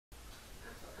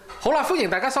好啦，歡迎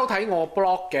大家收睇我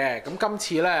blog 嘅。咁今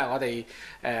次咧，我哋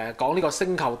講呢個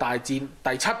星球大戰第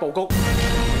7部曲。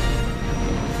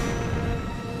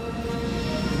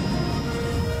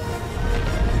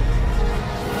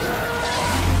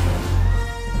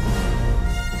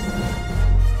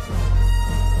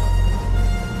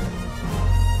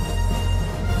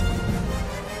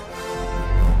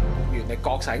原力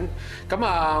覺醒。咁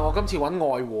啊，我今次揾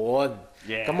外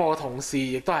援。咁我同事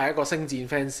亦都係一個星戰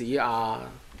fans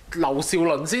劉少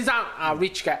麟先生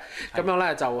Rich 嘅，咁樣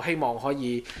咧就希望可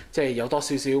以即係有多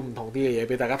少少唔同啲嘅嘢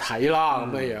俾大家睇啦，咁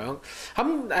樣樣。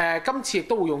咁今次亦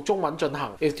都會用中文進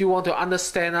行。If you want to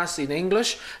understand us in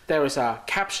English, there is a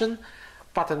caption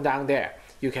button down there.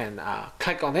 You can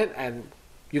click on it and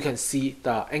you can see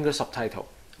the English subtitle.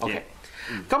 OK，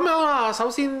咁樣啊，首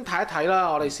先睇一睇啦，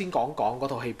我哋先講講嗰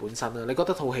套戲本身啦。你覺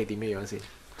得套戲點嘅樣先？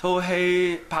套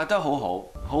戲拍得好好，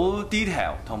好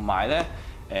detail， 同埋咧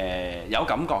有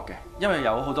感覺嘅，因為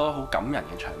有好多好感人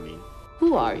嘅場面。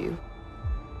Who are you?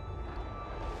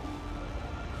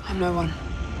 I'm no one。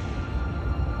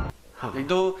亦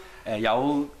都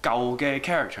有舊嘅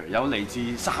character， 有嚟自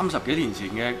30幾年前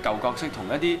嘅舊角色，同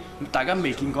一啲大家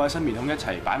未見過嘅新面孔一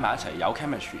齊擺埋一齊，有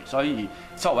chemistry。所以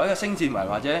作為一個星戰迷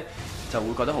或者就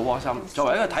會覺得好窩心，作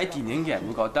為一個睇電影嘅人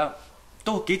會覺得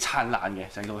都幾燦爛嘅，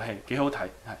成套戲幾好睇，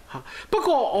係。不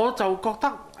過我就覺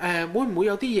得會唔會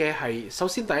有啲嘢係首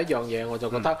先第一樣嘢我就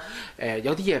覺得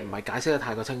有啲嘢唔係解釋得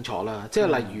太過清楚啦，即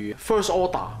係例如 First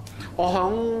Order， 我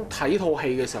響睇套戲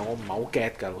嘅時候我唔係好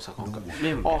get 㗎，老實講句。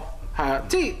咩唔 get？係啊，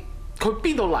即係佢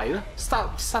邊度嚟咧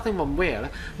 ？Starting from where 咧？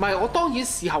唔係，我當然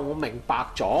事後我明白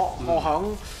咗，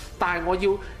但係我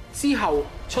要之後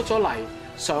出咗嚟。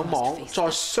上網再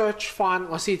search 翻，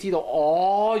我先知道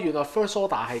哦，原來 First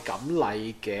Order 係咁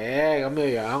嚟嘅咁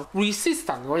樣樣。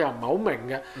Resistance 我又唔係好明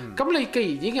嘅。咁你既然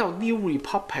已經有 New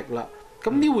Republic 啦，咁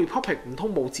New Republic 唔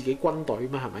通冇自己軍隊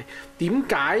咩？係咪？點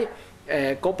解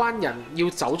嗰班人要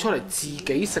走出嚟自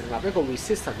己成立一個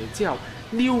Resistance， 然之後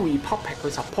New Republic 去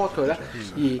support 佢咧？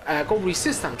而個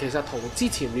Resistance 其實同之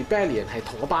前 Rebellion 係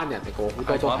同一班人嚟嘅喎，好多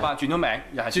都係。同一班轉咗名，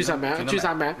又係轉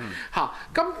晒名嚇。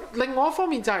咁另外一方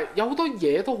面就係有好多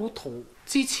嘢都好同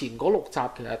之前嗰6集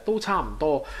其實都差唔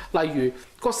多，例如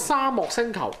個沙漠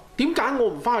星球，點解我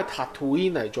唔翻去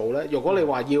Tatooine 嚟做咧？如果你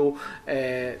話要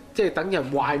即係等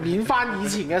人懷緬翻以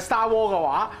前嘅 Star Wars 嘅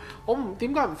話，我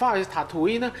點解唔翻去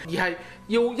Tatooine 咧？而係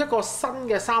要一個新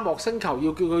嘅沙漠星球，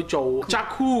要叫佢做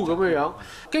Jakku 咁樣樣。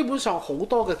基本上好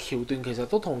多嘅橋段其實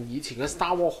都同以前嘅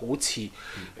Star Wars 好似，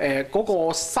嗰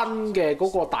個新嘅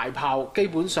嗰個大炮基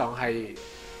本上係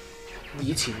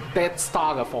以前 Death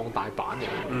Star 嘅放大版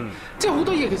嚟，即係好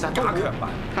多嘢其實都加強版，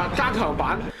加強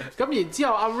版。咁然之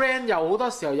後阿 Ren 又好多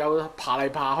時候又爬嚟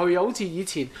爬去，又好似以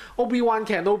前 Obi-Wan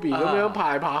Kenobi 咁樣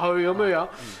爬嚟爬去咁樣樣。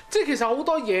即係其實好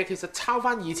多嘢其實抄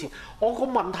翻以前。我個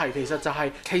問題其實就係、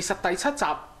其實第7集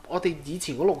我哋以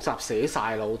前嗰6集寫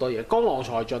晒啦，好多嘢江郎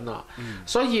才盡啊。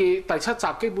所以第7集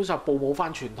基本上報冇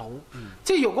翻傳統。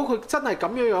即係如果佢真係咁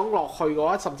樣樣落去嘅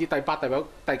話，甚至第8、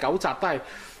第9集都係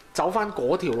走翻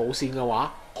嗰條路線嘅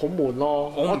話，好悶咯。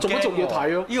我做乜仲要睇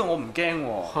咯？呢個我唔驚喎，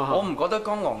我唔覺得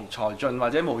江郎才盡或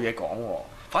者冇嘢講喎，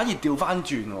反而調翻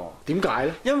轉喎。點解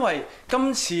咧？因為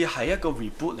今次係一個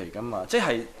reboot 嚟㗎嘛，即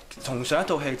係從上一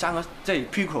套戲爭咗即係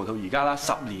prequel 到而家啦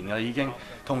，10年㗎已經，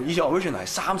同以前 original 係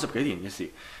30幾年嘅事。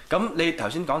咁你頭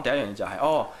先講第一樣嘢就係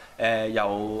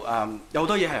有好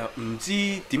多嘢係唔知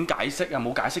點解釋啊，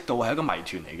冇解釋到係一個謎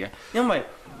團嚟嘅，因為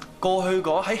過去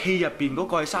喺戲入邊嗰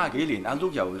個係30幾年，阿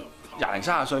Luke 由20零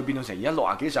30歲變到成而家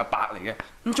60幾歲100嚟嘅，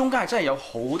咁中間係真係有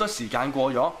好多時間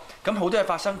過咗，咁好多嘢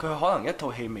發生，佢可能一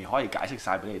套戲未可以解釋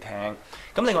晒俾你聽。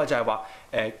咁另外就係話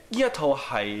呢一套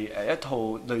係一套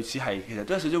類似係其實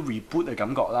都有少少 reboot 嘅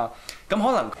感覺啦。咁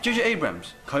可能 J.J. Abrams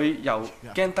佢又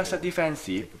驚得失啲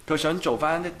fans， 佢想做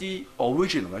翻一啲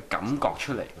original 嘅感覺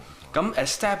出嚟。咁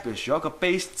establish 咗一個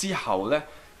base 之後咧，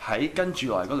喺跟住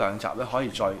落嚟嗰2集咧，可以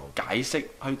再解釋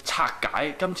去拆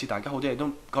解今次大家好多嘢都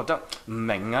覺得唔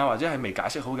明啊，或者係未解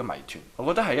釋好嘅謎團。我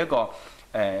覺得係一個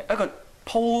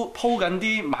鋪緊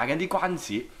啲賣緊啲關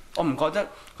子，我唔覺得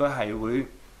佢係會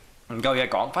唔夠嘢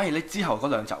講，反而你之後嗰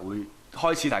2集會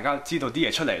開始大家知道啲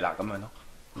嘢出嚟啦咁樣咯。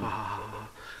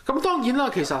咁當然啦，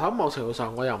其實喺某程度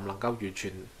上我又唔能夠完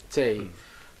全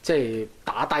即係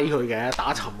打低佢嘅，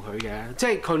打沉佢嘅。即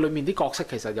係佢裡面啲角色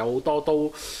其實有好多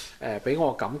都俾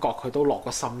我感覺佢都落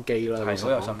個心機啦。係好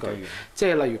有心機嘅。即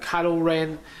係例如 Kylo Ren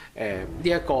呢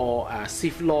一個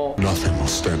Sith Lord。Nothing will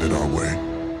stand in our way.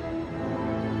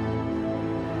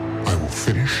 I will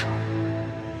finish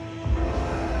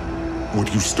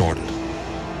what you started.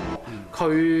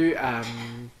 佢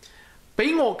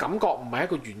俾我感覺唔係一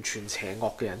個完全邪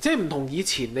惡嘅人，即係唔同以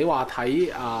前你話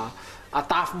睇阿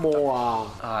Darth Maul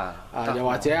又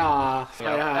或者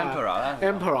Emperor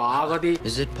啊嗰啲。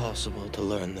Is it possible to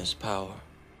learn this power?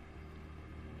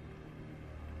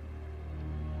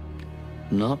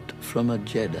 Not from a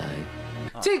Jedi.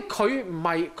 即係佢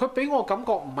俾我感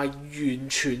覺唔係完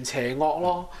全邪惡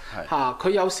咯，佢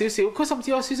有少少，佢甚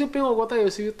至有少少俾我覺得有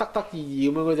少少得意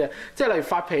咁樣嗰隻，即係例如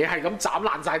發脾氣係咁斬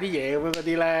爛晒啲嘢咁樣嗰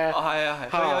啲咧。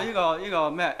佢有呢個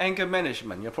咩 anger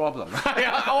management 嘅 problem。係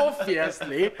啊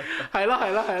 ，obviously 係咯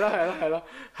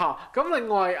咁另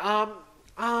外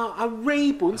阿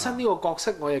Ray 本身呢個角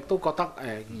色我亦都覺得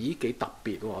咦幾特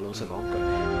別喎，老實講句。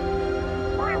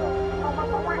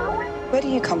Where do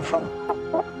you come from?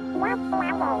 I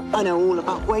know all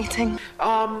about waiting.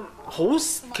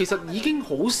 其實已經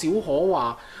好少可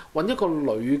話揾一個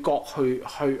女角去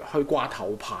掛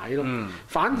頭牌咯。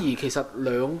反而其實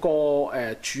兩個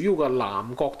主要嘅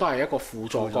男角都係一個輔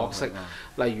助角色，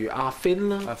例如阿 Finn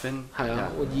啦，係啊，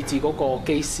以至嗰個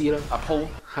機師啦，阿 Poe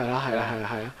係啊。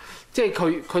即係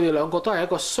佢哋兩個都係一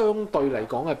個相對嚟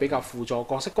講係比較輔助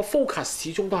角色，個 focus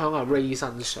始終都喺阿 Ray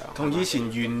身上。同以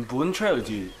前原本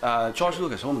trilogy George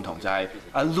Lucas 好唔同，就係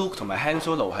阿 Luke 同埋 Han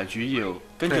Solo 係主要，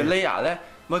跟住 Leia 咧，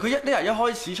唔係Leia 一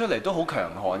開始出嚟都好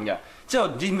強悍嘅，之後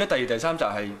唔知點解第二、第三集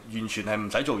係完全係唔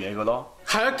使做嘢嘅咯。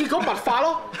係啊，結果物化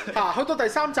咯，去到第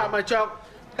三集咪着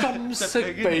金色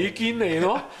比堅尼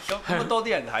咯，咁多啲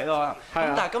人睇咯。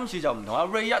咁但係今次就唔同，阿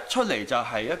Ray 一出嚟就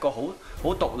係一個好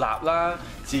獨立啦，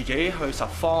自己去拾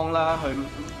荒啦，去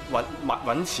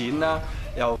揾錢啦，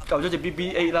又救咗隻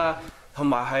BB-8 啦，同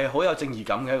埋係好有正義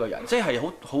感嘅一個人，即係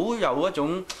好有一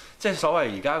種即係所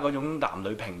謂而家嗰種男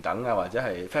女平等啊，或者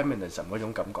係 feminism 嗰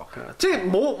種感覺。即係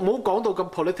冇講到咁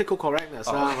political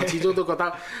correctness 啦，我始終都覺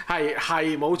得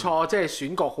係冇錯，即係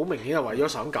選角好明顯係為咗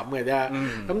想咁嘅啫。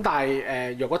咁但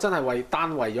係若果真係為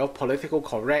咗 political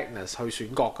correctness 去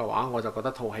選角嘅話，我就覺得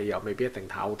套戲又未必一定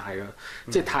太好睇啦，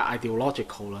即係太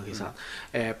ideological 啦。其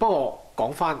實不過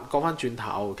講翻轉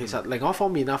頭，其實另外一方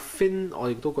面阿 Finn 我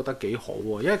亦都覺得幾好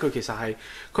喎，因為佢其實係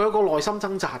佢有個內心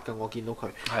掙扎㗎，我見到佢，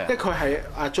因為佢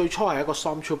係最初係一個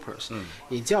stormtroopers，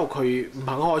然之後佢唔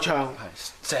肯開槍，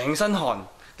成身汗，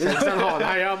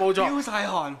係啊冇錯，飆晒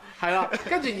汗，係啦，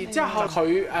跟住然之後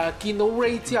佢見到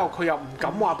Ray 之後，佢又唔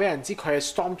敢話俾人知佢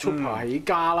係 stormtrooper 起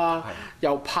家啦，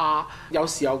又怕有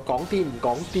時候講啲唔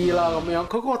講啲啦咁樣，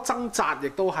佢嗰個掙扎亦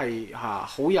都係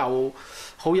好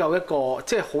有一個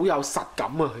即係好有實感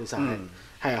啊，其實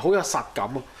係好有實感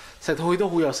啊，成套戲都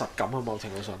好有實感啊，某程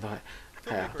度上都係。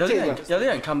係啊，有啲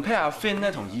人 compare 阿 Finn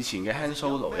咧同以前嘅 Han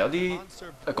Solo 有啲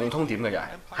共通點嘅又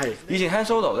係。以前 Han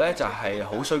Solo 咧就係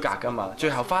好衰格㗎嘛，最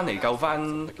後翻嚟救翻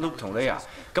Luke 同 Leia。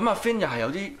咁阿 Finn 又係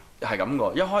有啲係咁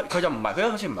㗎，佢就唔係，佢一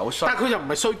開始唔係好衰。但係佢又唔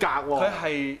係衰格喎。佢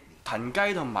係騰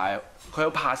雞同埋佢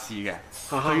有怕事嘅，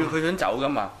佢想走㗎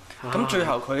嘛。咁最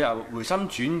後佢又回心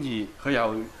轉意，佢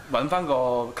又揾翻個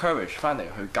courage 翻嚟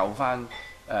去救翻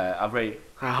阿 Ray。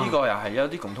呢個又係有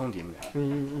啲共通點嘅。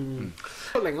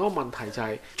另一個問題就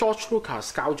係 George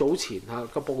Lucas 較早前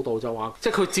個報道就話，即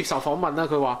係佢接受訪問啦，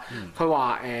佢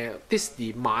話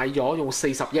Disney 買咗用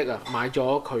40億買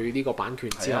咗佢呢個版權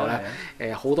之後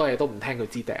咧，好多嘢都唔聽佢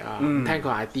支笛啊，唔聽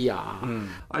佢 idea 啊。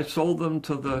I sold them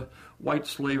to the white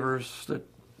slavers that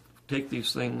take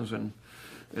these things and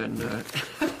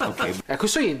佢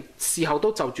雖然事後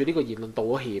都就住呢個言論道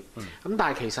咗歉，咁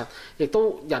但係其實亦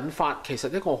都引發其實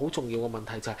一個好重要嘅問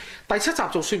題就係第7集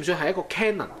仲算唔算係一個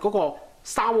canon 嗰個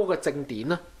Star Wars 嘅正典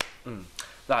呢？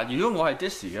嗱，如果我係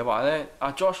Disney 嘅話咧，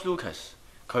阿 George Lucas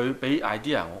佢俾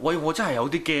idea 我真係有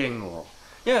啲驚喎，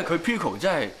因為佢 prequel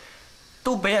真係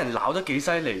都俾人鬧得幾犀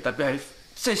利，特別係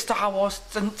即係 Star Wars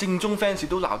正宗 fans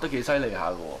都鬧得幾犀利下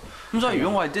嘅喎。咁所以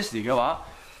如果我係 Disney 嘅話，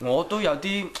我都有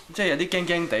啲即係有啲驚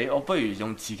驚地，我不如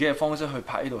用自己嘅方式去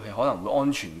拍呢套戲，可能會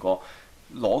安全過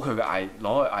攞佢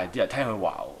idea 聽佢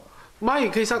話喎。唔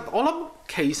係，其實我諗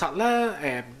其實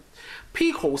咧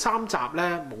Prequel 3集咧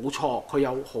冇錯，佢有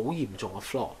好嚴重嘅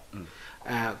flaw。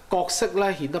角色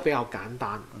咧顯得比較簡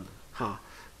單，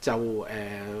就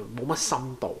冇乜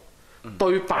深度，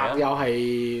對白又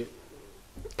係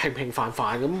平平凡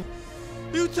凡咁。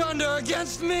You turned her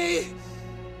against me.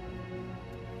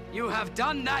 You have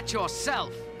done that yourself.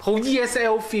 好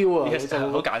ESL feel 啊，就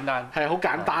好簡單，係好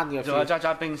簡單嘅。仲有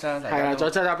揸冰沙，係啊，仲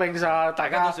有揸冰沙，大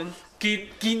家都想見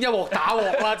一鑊打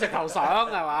鑊啦，直頭想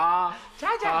係嘛？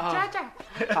揸。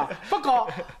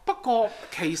不過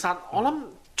其實我諗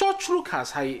George Lucas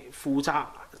係負責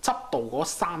執導嗰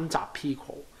3集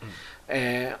Prequel。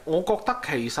我覺得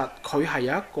其實佢係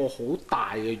有一個好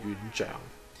大嘅遠像。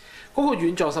嗰個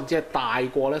遠像甚至係大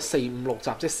過咧4、5、6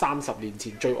集，即係30年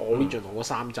前最 original 嗰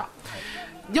3集。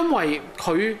因為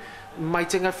佢唔係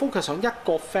淨係 focus 上一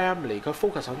個 family， 佢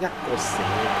focus 上一個社。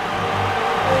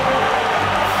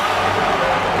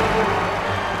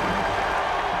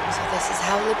So this is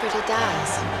how liberty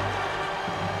dies,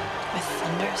 with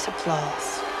thunderous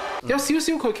applause. 有少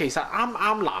少佢其實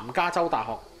啱南加州大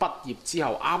學畢業之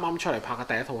後，啱出嚟拍嘅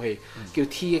第一套戲叫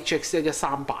THX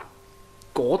 1138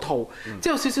嗰套，即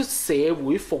係有少少社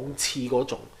會諷刺嗰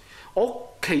種。我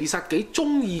其實幾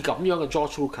中意咁樣嘅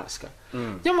George Lucas 嘅，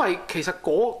因為其實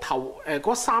嗰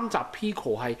3集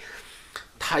Prequel 係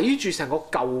睇住成個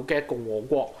舊嘅共和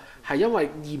國係因為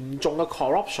嚴重嘅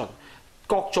corruption，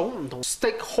 各種唔同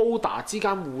stakeholder 之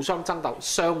間互相爭鬥，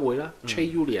商會啦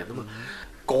trade union 啊嘛，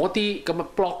嗰啲咁嘅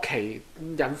blockade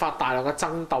引發大量嘅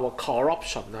爭鬥啊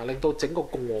corruption 啊，令到整個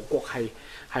共和國係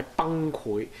崩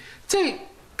潰，即係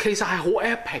其實係好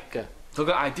epic 嘅。佢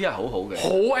個 idea 好好嘅，好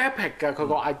epic 嘅佢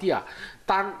個 idea，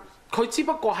但佢只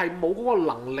不過係冇嗰個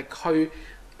能力去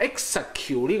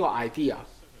execute 呢個 idea。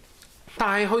但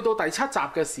係去到第7集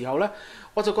嘅時候咧，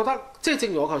我就覺得即係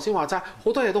正如我頭先話齋，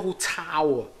好多嘢都好抄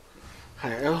啊，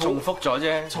係啊，重複咗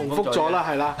啫，重複咗啦，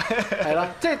係啦，係啦，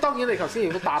即係當然你頭先亦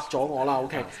都答咗我啦。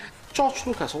OK，George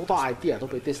Lucas 好多 idea 都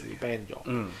俾 Disney ban 咗，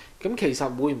咁其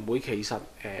實會唔會其實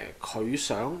佢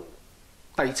想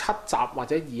第7集或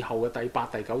者以後嘅第8、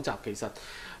第9集其實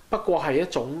不過係一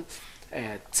種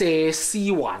借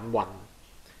屍還魂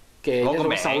嘅一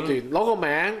種手段，攞個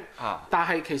名，但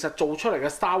係其實做出嚟嘅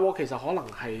Star Wars 其實可能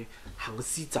係行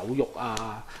屍走肉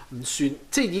啊，唔算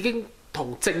即係已經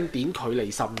同正典距離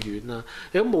甚遠啦，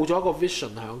亦都冇咗一個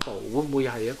vision 喺度，會唔會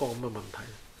係一個咁嘅問題？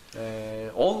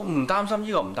我唔擔心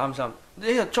呢個，唔擔心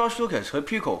呢個 George Lucas 佢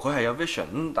Prequel 佢係有 vision，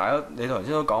 咁大家你頭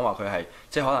先都講話佢係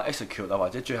即係可能 execute 啊，或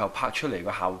者最後拍出嚟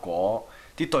個效果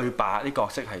啲對白啲角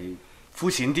色係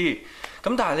膚淺啲，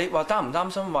咁但係你話擔唔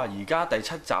擔心話而家第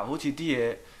7集好似啲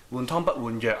嘢換湯不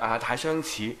換藥啊，太相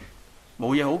似，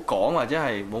冇嘢好講或者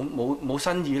係冇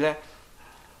新意呢？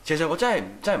其實我真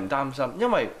係唔擔心，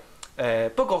因為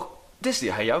不過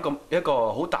Disney 係有一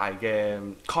個好大嘅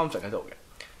conflict 喺度嘅。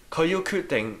佢要決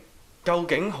定究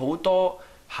竟好多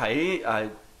喺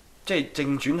即係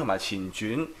正傳同埋前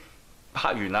傳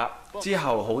拍完啦之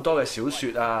後，好多嘅小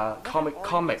説啊、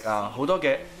comic 啊，好多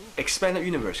嘅 expanded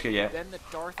universe 嘅嘢。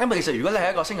因為其實如果你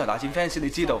係一個星球大戰 fans，你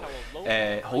知道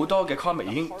好多嘅 comic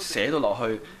已經寫到落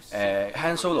去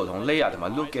Han Solo 同 Leia 同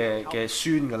埋 Luke 嘅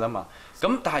孫㗎啦嘛。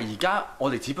咁但係而家我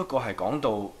哋只不過係講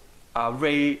到阿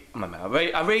Ray 唔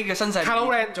係阿 Ray 嘅身世 Kylo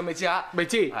Ren 仲未知啊？未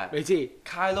知。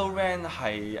Kylo Ren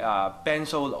係Ben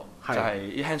Solo， 就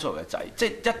係 Han Solo 嘅仔，即係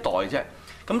一代啫。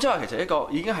咁即係話其實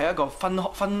已經係一個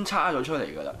分叉咗出嚟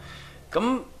㗎啦。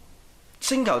咁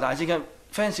星球大戰嘅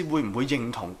fans 會唔會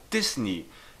認同 Disney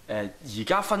而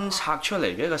家分拆出嚟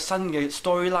嘅一個新嘅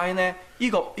storyline 呢？呢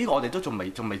個我哋都仲未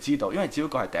知道，因為只不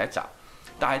過係第一集，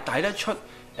但係睇得出。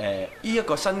呢一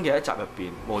個新嘅一集入邊，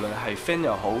無論係 Finn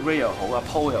又好 ，Ray 又好，阿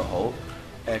Poe 又好，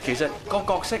其實個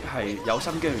角色係有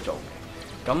心機去做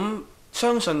嘅。咁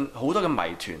相信好多嘅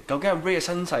謎團，究竟阿 Ray 嘅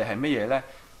身世係乜嘢呢？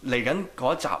嚟緊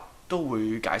嗰一集都會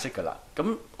解釋㗎啦。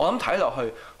咁我諗睇落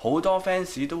去，好多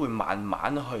fans 都會慢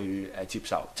慢去接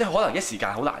受，即係可能一時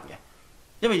間好難嘅，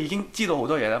因為已經知道好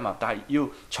多嘢啦嘛。但係要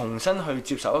重新去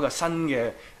接受一個新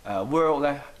嘅world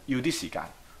咧，要啲時間。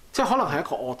即係可能係一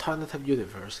個 alternative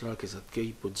universe 啦，其實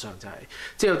基本上就係、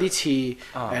即係有啲似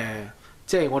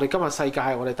即係我哋今日世界，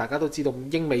我哋大家都知道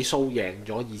英美蘇贏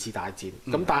咗2次大戰，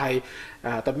咁、但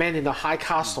係The Man in the High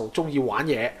Castle 中意玩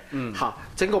嘢嚇，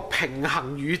整個平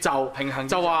衡宇宙，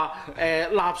就話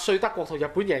納粹德國同日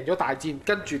本贏咗大戰，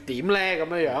跟住點咧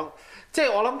咁樣？即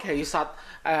係我諗其實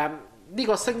呢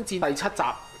個星戰第7集。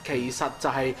其實就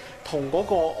係同嗰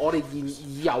個我哋現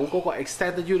已有嗰個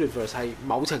extended universe 係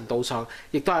某程度上，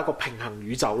亦都係一個平衡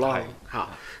宇宙咯嚇。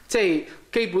即係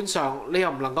基本上你又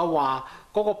唔能夠話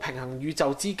嗰個平衡宇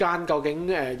宙之間究竟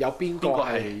有邊個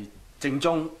係正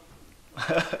宗？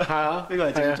係啊，呢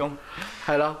個係正宗，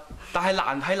係咯。但係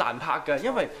難拍嘅，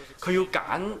因為佢要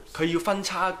揀，佢要分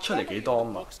叉出嚟幾多啊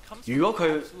嘛。如果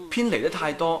佢偏離得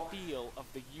太多，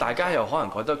大家又可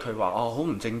能覺得佢話好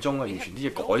唔正宗啊，完全啲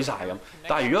嘢改晒咁。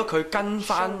但係如果佢跟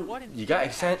翻而家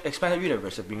expanded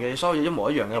universe 入邊嘅所有嘢一模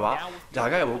一樣嘅話，大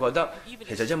家又會覺得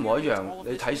其實一模一樣。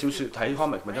你睇小説睇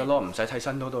comic 咪得咯，唔使睇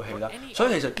新嗰套戲啦。所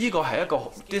以其實呢個係一個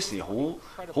Disney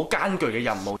好艱巨嘅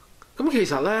任務。咁其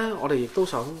實咧，我哋亦都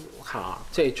想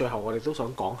即係最後我哋都想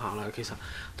講下啦。其實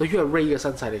對於阿 Ray 嘅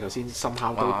身世，你頭先深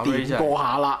刻都掂過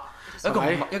下啦。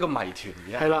一個謎團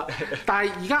嘅。係啦，但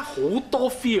係而家好多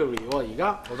theory 喎，而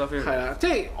家好多 theory 係啦，即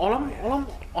係我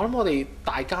諗我哋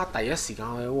大家第一時間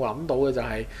會諗到嘅就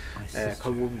係佢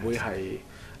會唔會係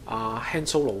Han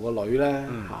Solo 個女咧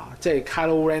即係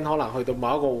Kylo Ren 可能去到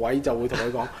某一個位就會同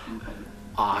佢講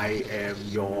I am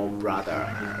your brother，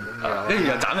 跟住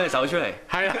又斬隻手出嚟，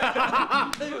係啊，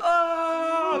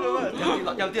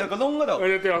又跌落個窿嗰度，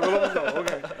又跌落個窿度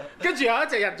 ，OK， 跟住有一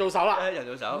隻人做手啦，人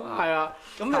做手，係啊，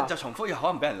咁就重複又可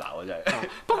能俾人鬧啊真係。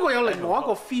不過有另外一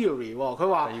個 theory 喎，佢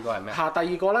話第二個係咩？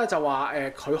第二個咧就話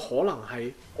佢可能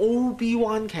係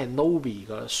Obi-Wan Kenobi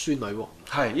嘅孫女喎。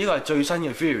係，呢個係最新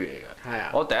嘅 theory 嚟嘅。係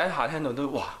啊，我第一下聽到都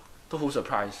好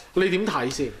surprise。你點睇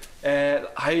先？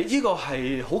係呢個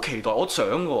係好期待，我想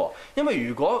嘅喎，因為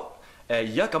如果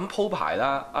而家咁鋪排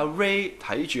啦，阿 Ray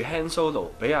睇住 Han Solo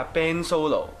俾阿 Ben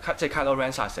Solo 即係 Kylo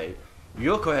Ren 殺死，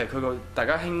如果佢係佢個大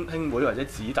家兄妹或者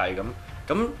子弟咁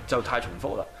就太重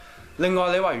複啦。另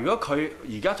外你話如果佢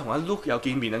而家同阿 Luke 有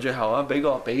見面啊，最後啊俾一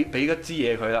支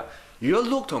嘢佢啦，如果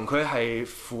Luke 同佢係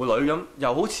父女咁，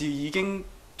又好似已經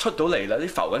出到嚟啦，啲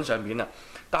浮緊上面啦。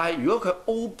但係如果佢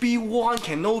Obi-Wan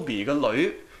Kenobi 嘅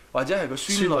女或者係個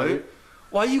孫女，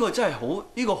哇！呢個真係好，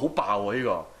呢個好爆喎！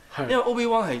呢個，因為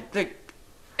Obi-Wan 係即係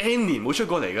N 年冇出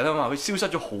過嚟㗎啦嘛，佢消失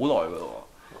咗好耐㗎咯喎。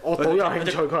我好有興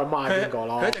趣佢阿媽係邊個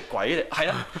咯？佢一隻鬼嚟，係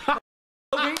啦。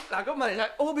OK， 嗱咁問題就係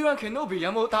Obi-Wan Kenobi 有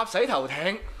冇搭洗頭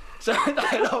艇上大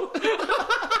陸？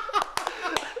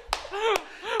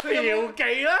調記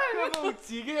咧，有冇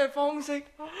自己嘅方式係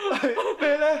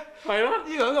咩咧？係咯，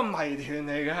呢個係一個謎團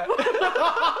嚟嘅。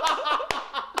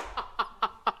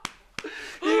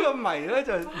呢個謎咧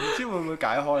就唔知會唔會解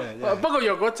開啊！不過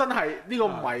若果真係呢個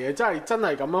謎啊，真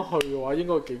係咁樣去嘅話，應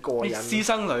該幾過癮。師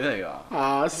生女嚟㗎。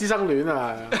師生戀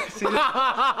啊！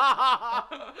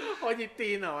開始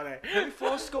癲啊！我哋。佢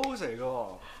Force Ghost 嚟㗎喎。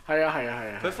係啊！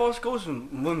佢 Force Ghost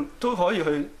唔會都可以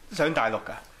去上大陸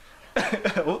㗎。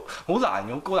好難，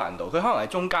好高難度。佢可能係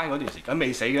中間嗰段時間，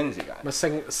未死嗰段時間。咪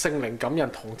聖靈感人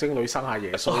童貞女生下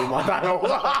耶穌嘛，大佬。呢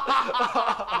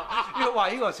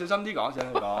個小心啲講，小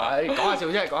心啲講。講下笑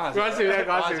啫，講下笑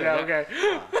啫。OK。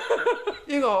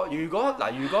呢個如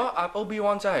果阿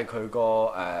Obi-Wan 真係佢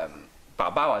個爸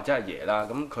爸或者阿爺啦，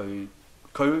咁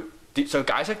佢就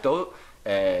解釋到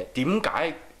點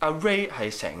解阿 Ray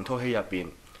係成套戲入邊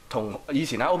同以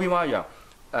前阿 Obi-Wan 一樣。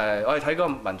我哋睇嗰個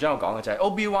文章有講嘅就係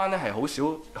Obi-Wan 咧係好少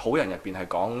好人入邊係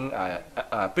講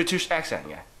British accent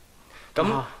嘅，咁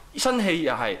新戲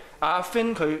又係阿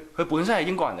Finn 佢本身係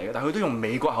英國人嚟嘅，但係佢都用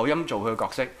美國口音做佢嘅角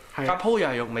色，阿 Poe 又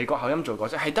係用美國口音做角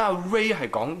色，係得阿 Ray 係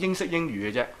講英式英語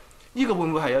嘅啫。呢個會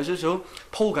唔會係有少少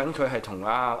鋪緊佢係同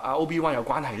阿 Obi-Wan 有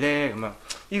關係咧？咁樣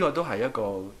呢個都係一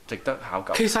個值得考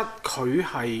究。其實佢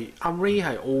係阿 Ray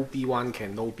係 Obi-Wan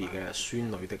Kenobi 嘅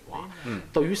孫女的話，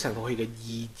對於成套戲嘅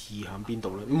意義喺邊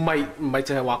度咧？唔係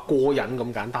淨係話過癮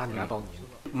咁簡單㗎，當然。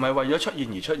唔係為咗出現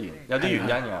而出現，有啲原因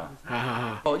㗎。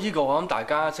呢個我諗大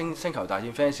家星球大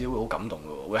戰 fans 會好感動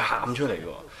㗎喎，會喊出嚟㗎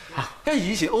喎。因為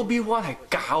以前 Obi-Wan 係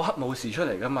教黑武士出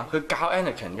嚟㗎嘛，佢教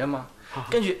Anakin 㗎嘛。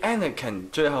跟住 Anakin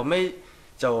最後尾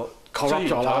就 corrupt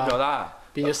咗啦，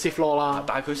變咗 Sith Lord 啦。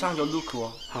但係佢生咗 Luke 喎，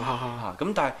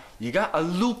咁但係而家阿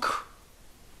Luke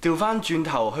調翻轉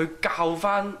頭去教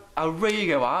翻阿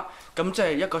Ray 嘅話，咁即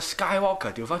係一個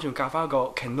Skywalker 調翻轉教翻一個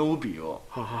Kenobi 喎，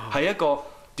係一個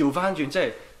調翻轉，即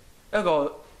係一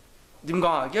個點講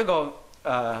啊？一個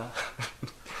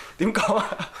點講啊？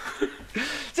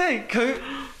即係佢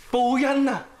報恩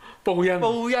啊！報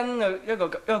恩嘅一個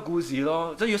故事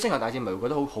咯，即係如果星球大戰咪會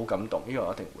覺得好感動，呢個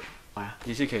我一定會。係啊，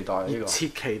熱切期待呢個。熱切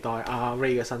期待阿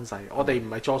Ray 嘅身世，我哋唔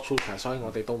係 George Lucas，所以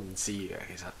我哋都唔知嘅。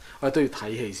其實我哋都要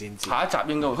睇戲先知。下一集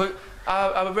應該佢阿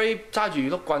Ray 揸住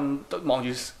碌棍望住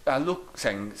阿 Luke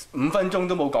成5分鐘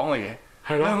都冇講嘅嘢，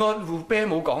係咯，兩個互啤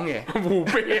冇講嘢，互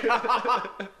啤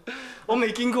我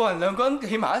未見過人兩個人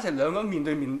企埋一齊，兩個人面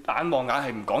對面眼望眼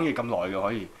係唔講嘢咁耐嘅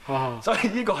可以，所以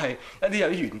呢個係一啲有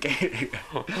啲玄機嚟嘅。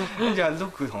跟住阿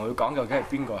Luke 同佢講究竟係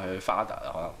邊個係佢 father 啊？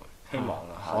可能會希望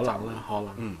啦，可能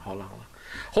啦。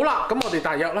好啦，咁我哋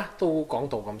大約咧都講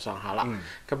到咁上下啦。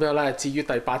咁樣咧，至於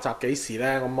第8集幾時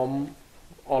咧？咁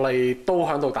我哋都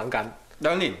喺度等緊。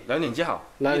兩年之後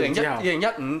，2015嘅2年之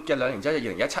後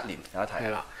，2017年有得睇。係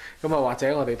啦，咁啊或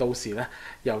者我哋到時咧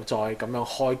又再咁樣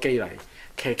開機嚟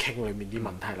傾裏面啲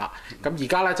問題啦。咁而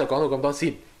家咧就講到咁多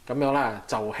先，咁樣咧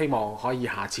就希望可以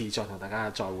下次再同大家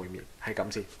再會面，係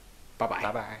咁先，拜拜。